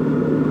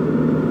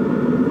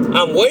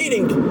 I'm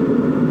waiting,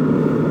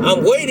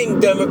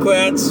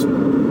 Democrats.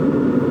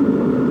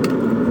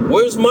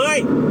 Where's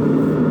mine?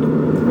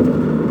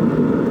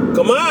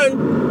 Come on.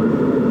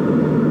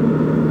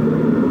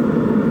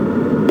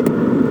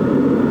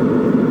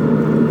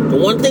 The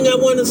one thing I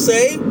want to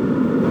say,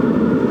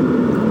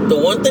 the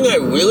one thing I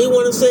really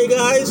want to say,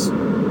 guys,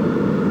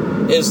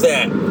 is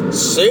that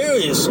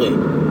seriously,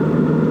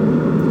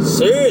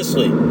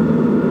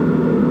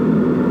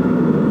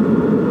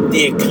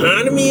 the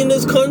economy in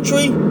this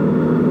country,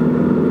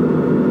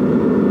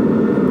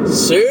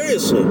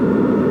 seriously,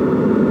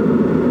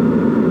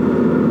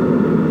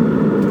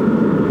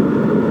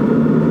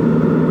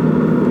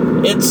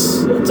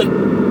 it's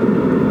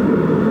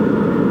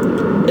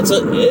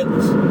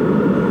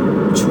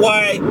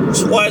why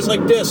it's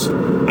like this.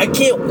 I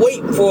can't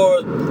wait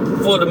for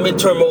the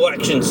midterm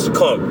elections to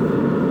come.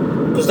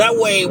 Because that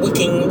way we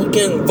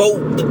can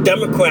vote the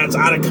Democrats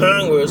out of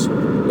Congress,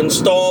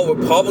 install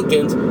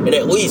Republicans, and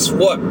at least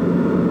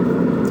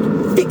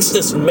fix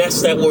this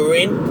mess that we're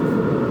in,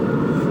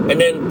 and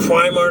then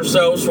prime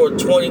ourselves for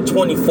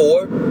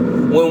 2024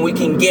 when we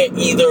can get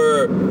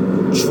either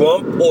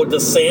Trump or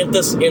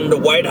DeSantis in the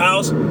White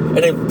House and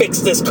then fix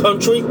this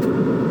country?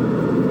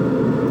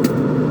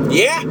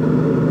 Yeah.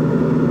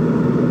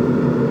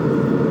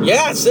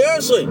 Yeah,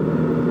 seriously.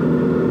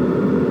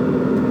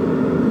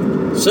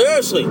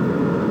 Seriously.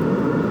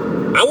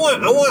 I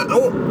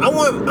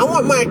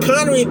want my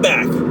economy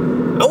back.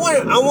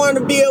 I want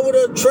to be able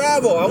to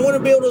travel. I want to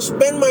be able to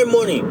spend my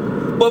money.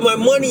 But my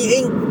money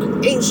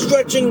ain't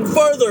stretching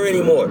further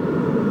anymore.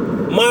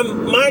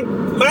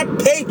 My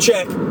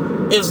paycheck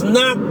is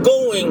not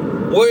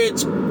going where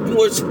it's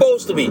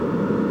supposed to be.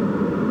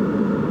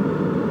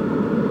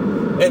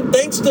 And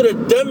thanks to the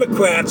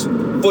Democrats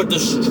for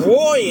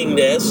destroying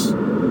this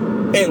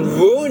and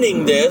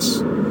ruining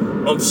this,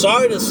 I'm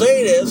sorry to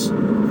say this,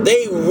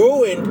 they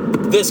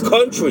ruined this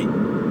country.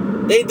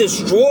 They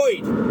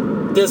destroyed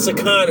this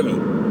economy.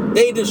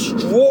 They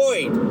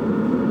destroyed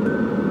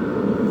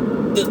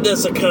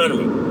this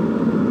economy.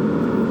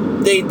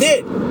 They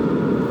did.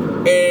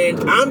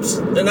 And I'm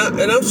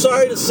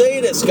sorry to say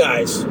this,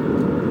 guys.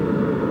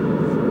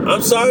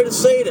 I'm sorry to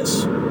say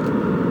this.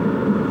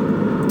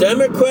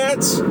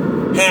 Democrats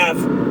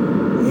have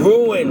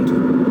ruined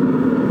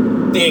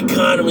the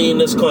economy in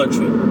this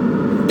country.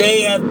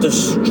 They have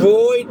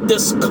destroyed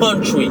this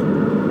country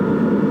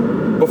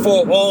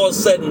before all is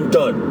said and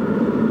done.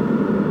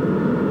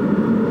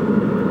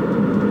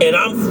 And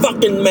I'm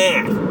fucking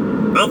mad.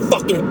 I'm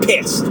fucking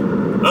pissed.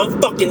 I'm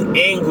fucking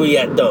angry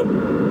at them.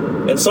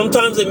 And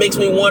sometimes it makes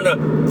me want to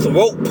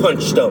throat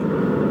punch them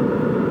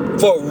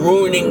for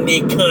ruining the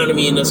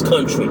economy in this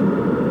country.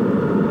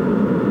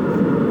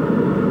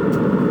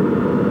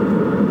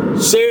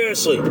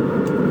 Seriously.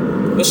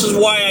 This is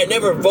why I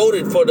never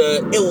voted for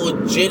the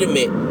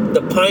illegitimate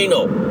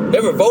DePino.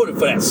 Never voted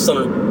for that son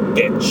of a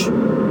bitch.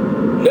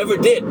 Never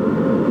did.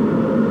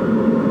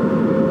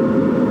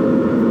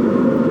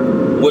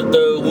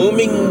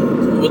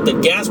 With the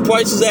gas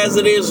prices as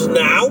it is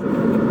now,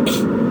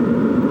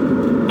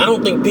 I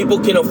don't think people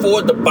can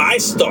afford to buy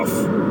stuff.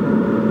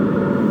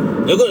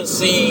 You're going to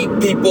see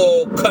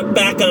people cut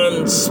back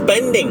on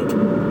spending.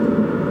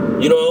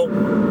 You know,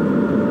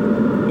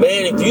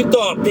 man, if you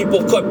thought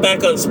people cut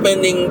back on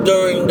spending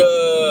during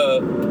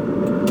the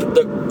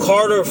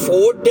Carter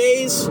Ford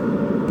days,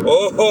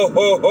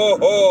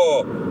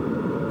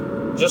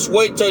 just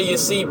wait till you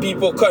see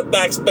people cut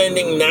back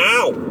spending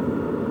now.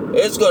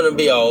 It's going to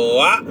be a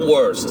lot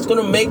worse. It's going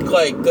to make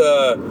like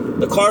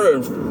the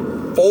Carter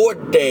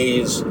Ford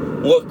days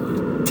look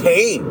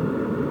tame,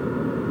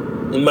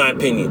 in my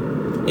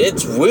opinion.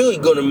 It's really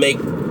going to make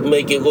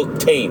it look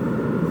tame.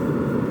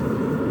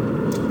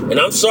 And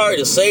I'm sorry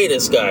to say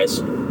this, guys.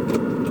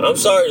 I'm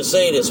sorry to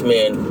say this,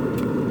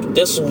 man.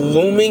 This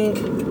looming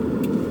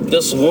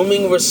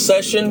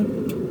recession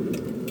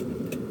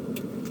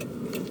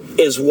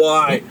is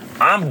why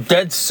I'm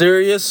dead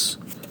serious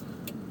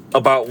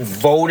about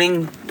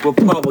voting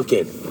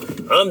Republican.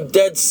 I'm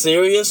dead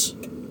serious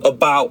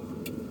about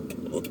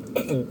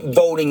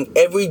voting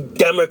every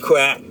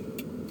Democrat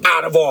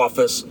out of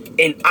office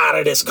and out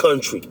of this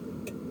country.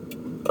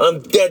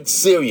 I'm dead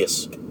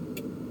serious.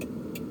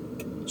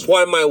 That's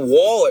why my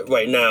wallet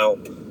right now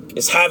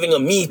is having a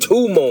Me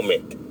Too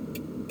moment.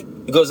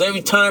 Because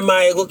every time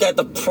I look at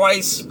the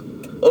price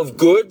of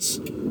goods,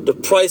 the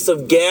price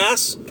of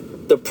gas,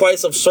 the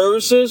price of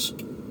services,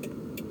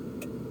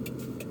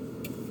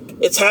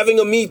 it's having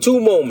a Me Too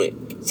moment.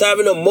 It's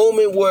having a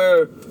moment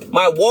where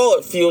my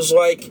wallet feels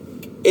like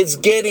it's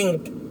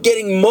getting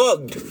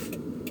mugged.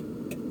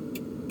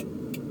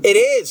 It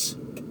is.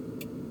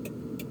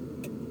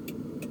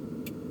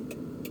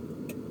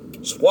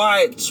 It's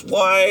why the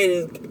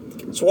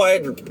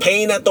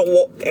pain at the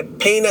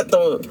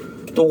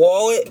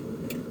wallet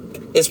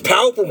is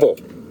palpable.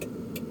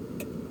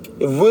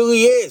 It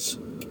really is.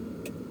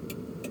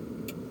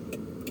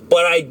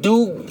 But I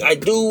do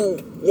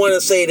want to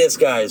say this,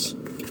 guys.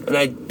 And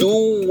I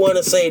do want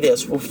to say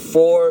this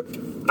before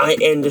I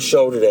end the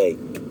show today.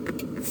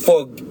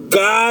 For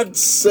God's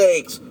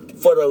sakes,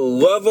 for the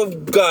love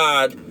of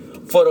God,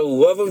 for the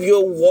love of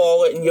your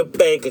wallet and your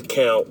bank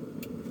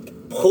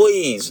account,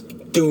 please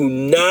do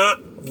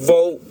not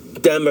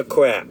vote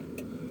Democrat.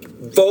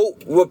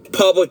 Vote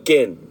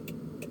Republican.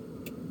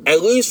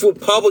 At least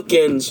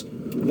Republicans,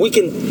 we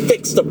can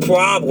fix the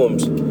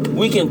problems.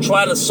 We can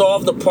try to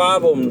solve the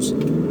problems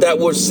that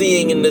we're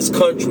seeing in this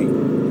country.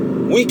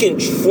 We can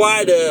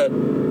try to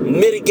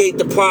mitigate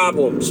the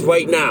problems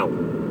right now.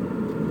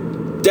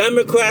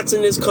 Democrats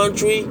in this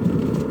country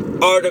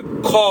are the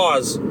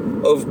cause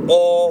of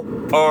all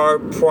our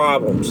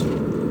problems.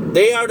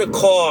 They are the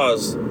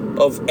cause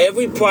of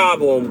every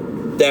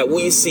problem that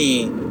we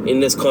see in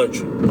this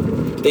country.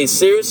 They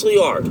seriously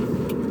are.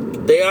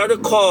 They are the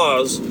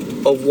cause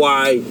of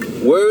why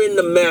we're in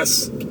the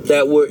mess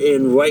that we're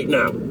in right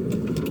now.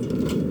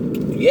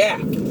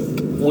 Yeah,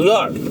 we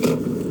are.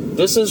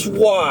 This is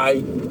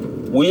why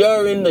we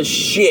are in the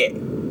shit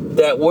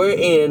that we're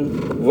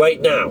in right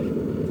now.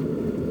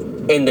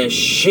 And the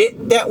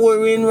shit that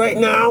we're in right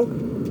now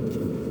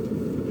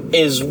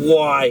is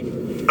why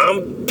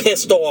I'm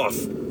pissed off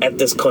at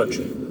this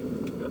country.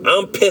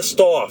 I'm pissed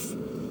off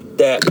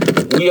that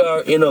We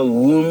are in a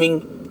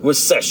looming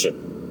recession.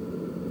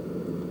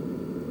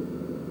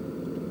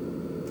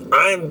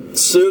 I'm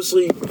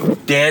seriously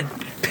dead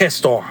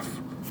pissed off.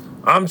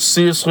 I'm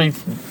seriously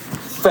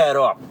fed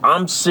up.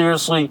 I'm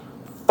seriously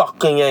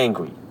fucking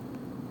angry.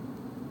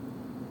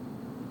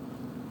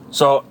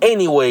 So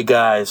anyway,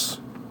 guys,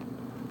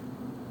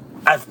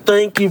 I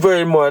thank you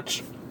very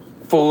much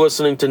for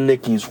listening to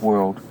Nikki's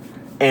World.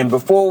 And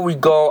before we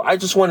go, I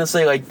just want to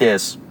say like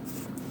this.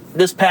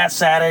 This past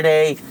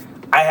Saturday,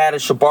 I had a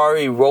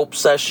Shibari rope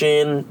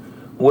session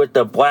with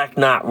the Black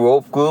Knot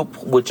Rope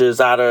Group, which is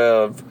out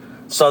of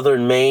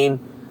Southern Maine.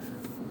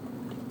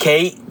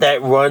 Kate,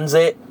 that runs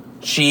it,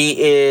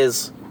 she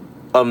is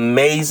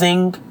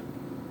amazing,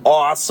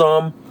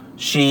 awesome.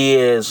 She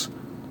is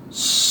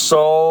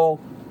so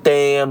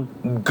damn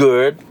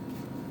good.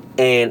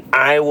 And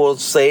I will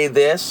say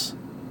this,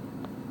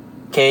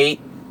 Kate,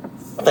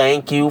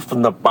 thank you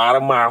from the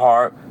bottom of my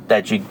heart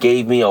that you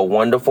gave me a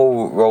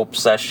wonderful rope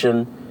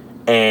session,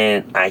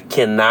 and I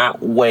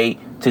cannot wait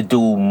to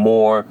do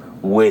more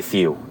with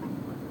you.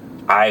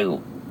 I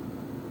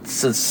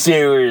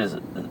sincerely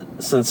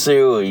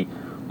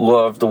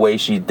love the way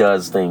she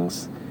does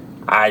things.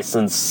 I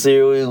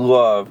sincerely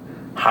love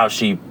how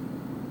she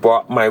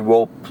brought my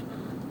rope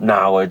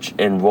knowledge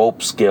and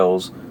rope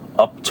skills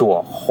up to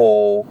a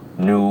whole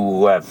new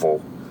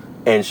level.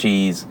 And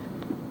she's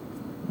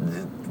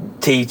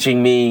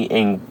teaching me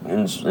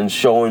and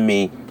showing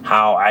me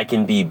how I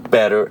can be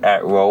better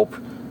at rope.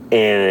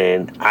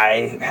 And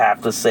I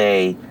have to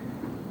say,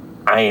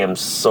 I am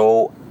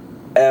so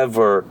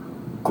ever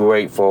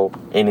grateful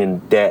and in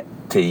debt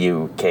to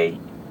you, Kate.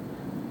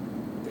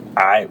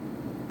 I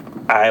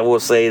will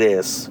say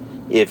this.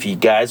 If you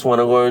guys want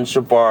to learn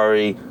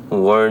Shibari,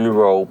 learn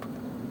rope,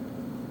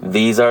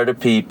 these are the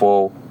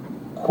people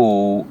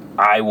who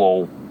I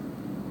will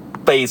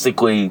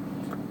basically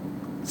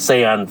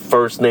say on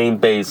first name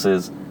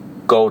basis,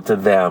 go to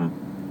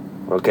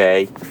them.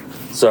 Okay?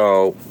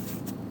 So,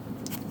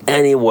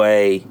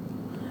 anyway,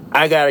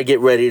 I gotta get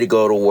ready to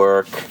go to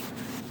work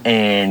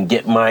and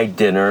get my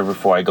dinner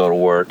before I go to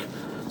work.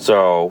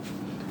 So,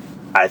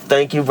 I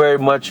thank you very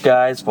much,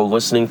 guys, for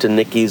listening to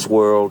Nikki's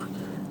World.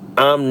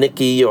 I'm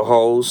Nikki, your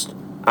host.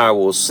 I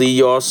will see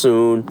y'all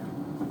soon.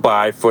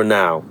 Bye for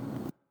now.